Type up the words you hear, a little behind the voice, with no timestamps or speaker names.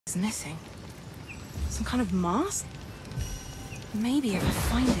is missing. Some kind of mask? Maybe if I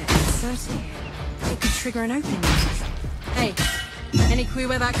find it and insert it here, it could trigger an opening process. Hey, any clue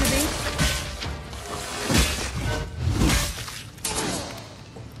where that could be?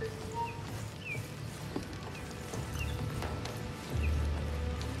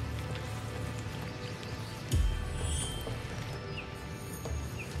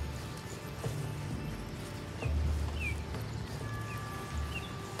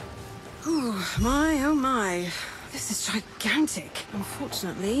 My, oh my. This is gigantic.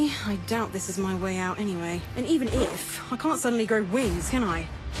 Unfortunately, I doubt this is my way out anyway. And even if, I can't suddenly grow wings, can I?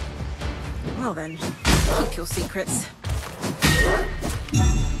 Well then, keep your secrets.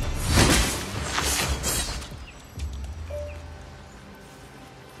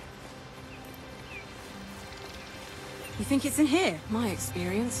 You think it's in here? My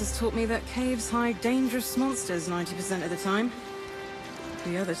experience has taught me that caves hide dangerous monsters 90% of the time.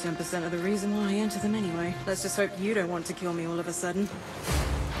 The other 10% are the reason why I enter them anyway. Let's just hope you don't want to kill me all of a sudden.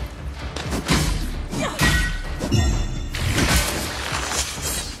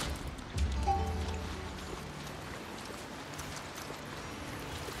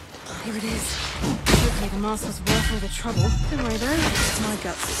 Here it is. Hopefully the mask was worth all the trouble. Don't worry though, my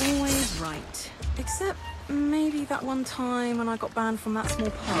gut's always right. Except maybe that one time when I got banned from that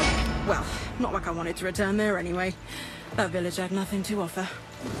small pub. Well, not like I wanted to return there anyway. That village had nothing to offer.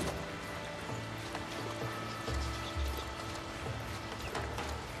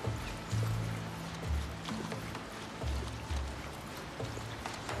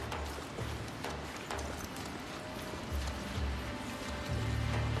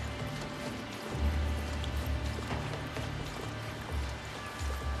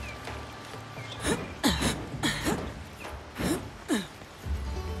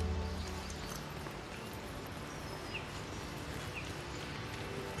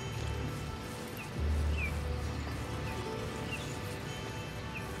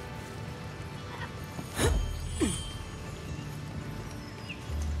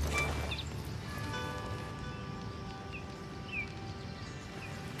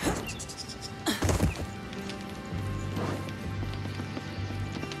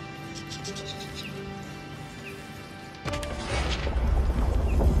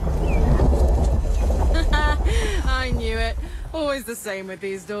 Always the same with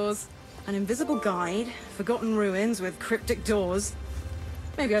these doors. An invisible guide, forgotten ruins with cryptic doors.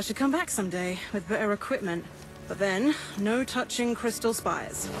 Maybe I should come back someday with better equipment. But then, no touching crystal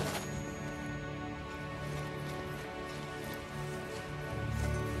spires.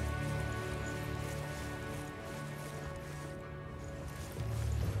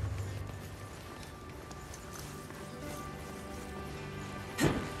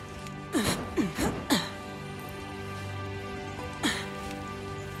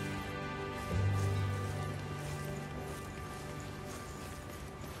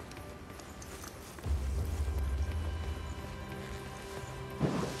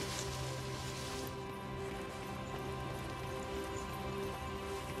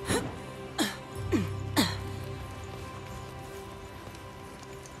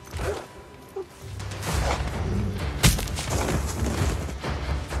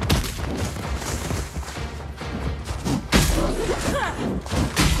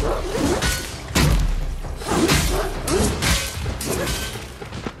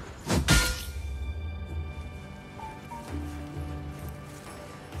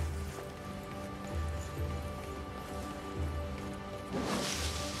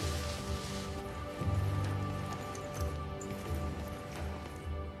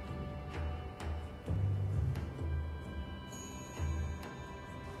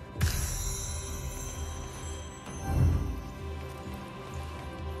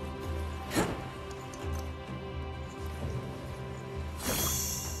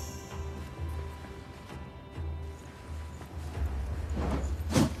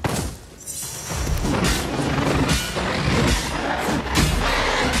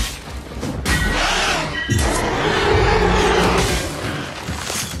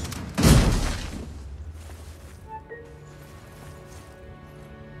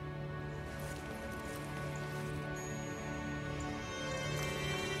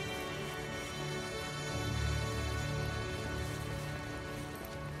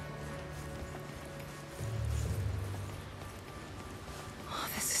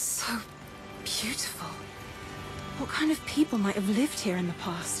 Beautiful. What kind of people might have lived here in the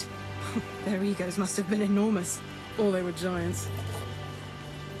past? Their egos must have been enormous, or they were giants.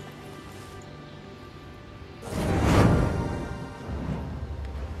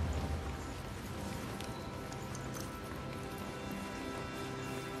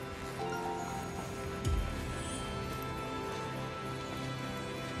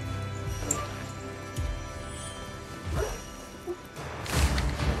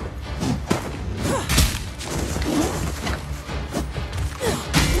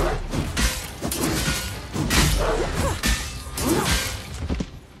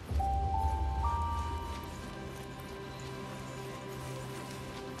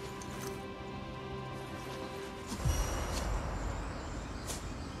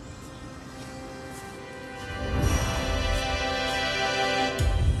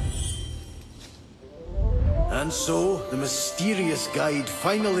 And so, the mysterious guide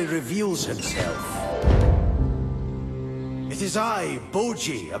finally reveals himself. It is I,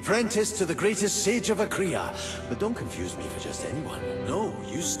 Boji, apprentice to the greatest sage of Akria. But don't confuse me for just anyone. No,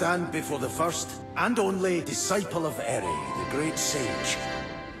 you stand before the first and only disciple of Eri, the great sage.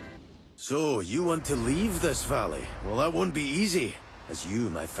 So, you want to leave this valley? Well, that won't be easy, as you,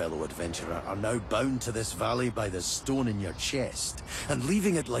 my fellow adventurer, are now bound to this valley by the stone in your chest, and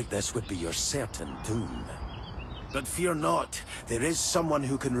leaving it like this would be your certain doom. But fear not, there is someone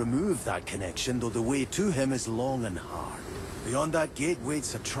who can remove that connection, though the way to him is long and hard. Beyond that gate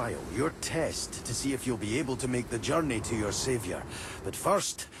waits a trial, your test, to see if you'll be able to make the journey to your savior. But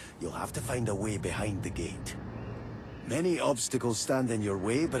first, you'll have to find a way behind the gate. Many obstacles stand in your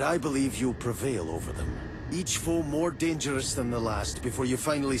way, but I believe you'll prevail over them. Each foe more dangerous than the last before you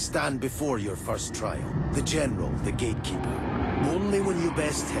finally stand before your first trial. The General, the Gatekeeper. Only when you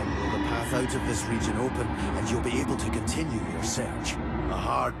best him will the path out of this region open, and you'll be able to continue your search. A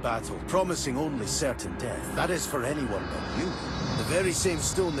hard battle, promising only certain death. That is for anyone but you. The very same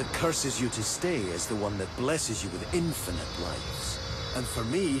stone that curses you to stay is the one that blesses you with infinite lives. And for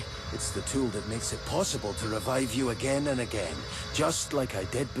me, it's the tool that makes it possible to revive you again and again, just like I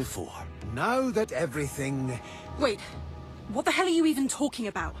did before. Now that everything... Wait, what the hell are you even talking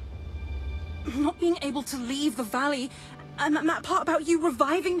about? Not being able to leave the valley, and that part about you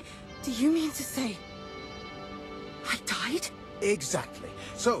reviving, do you mean to say I died? Exactly.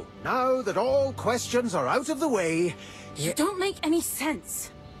 So, now that all questions are out of the way... You don't make any sense.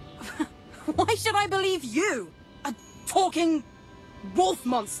 Why should I believe you? A talking wolf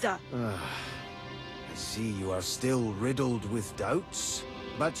monster? I see you are still riddled with doubts,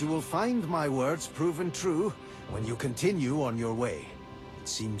 but you will find my words proven true when you continue on your way. It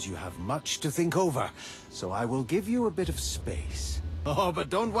seems you have much to think over, so I will give you a bit of space. Oh, but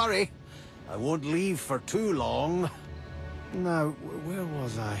don't worry. I won't leave for too long. Now, where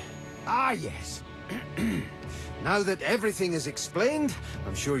was I? Ah, yes. Now that everything is explained,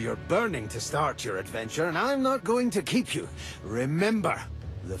 I'm sure you're burning to start your adventure, and I'm not going to keep you. Remember,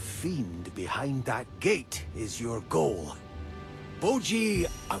 the fiend behind that gate is your goal. Boji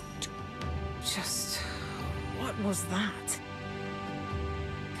out. Just... what was that?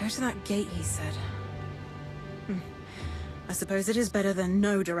 Go to that gate, he said. I suppose it is better than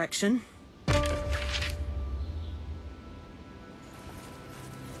no direction.